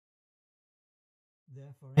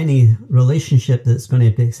Therefore, any relationship that's going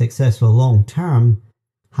to be successful long term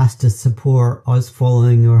has to support us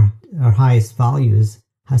following our highest values,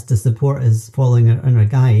 has to support us following our inner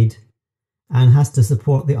guide, and has to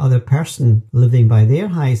support the other person living by their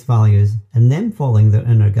highest values and them following their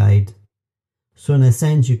inner guide. So in a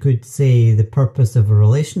sense, you could say the purpose of a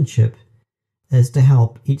relationship is to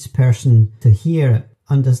help each person to hear,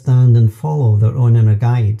 understand and follow their own inner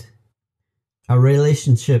guide. A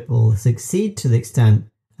relationship will succeed to the extent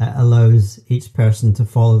it allows each person to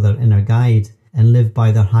follow their inner guide and live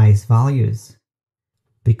by their highest values.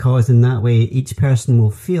 Because in that way, each person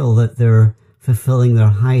will feel that they're fulfilling their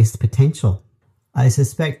highest potential. I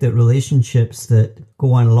suspect that relationships that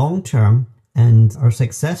go on long term and are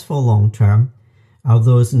successful long term are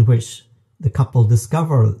those in which the couple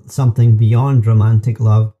discover something beyond romantic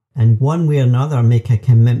love and one way or another make a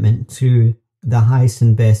commitment to the highest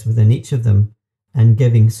and best within each of them and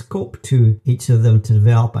giving scope to each of them to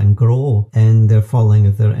develop and grow in their following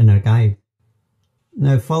of their inner guide.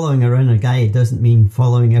 Now, following our inner guide doesn't mean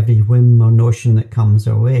following every whim or notion that comes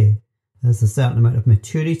our way. There's a certain amount of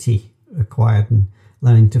maturity required in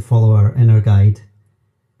learning to follow our inner guide.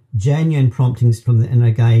 Genuine promptings from the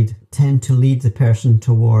inner guide tend to lead the person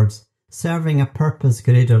towards serving a purpose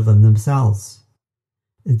greater than themselves.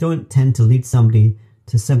 They don't tend to lead somebody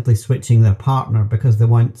to simply switching their partner because they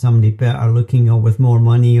want somebody better looking or with more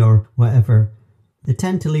money or whatever. They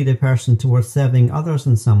tend to lead a person towards serving others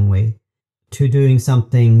in some way, to doing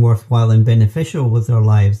something worthwhile and beneficial with their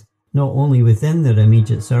lives, not only within their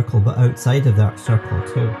immediate circle but outside of that circle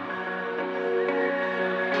too.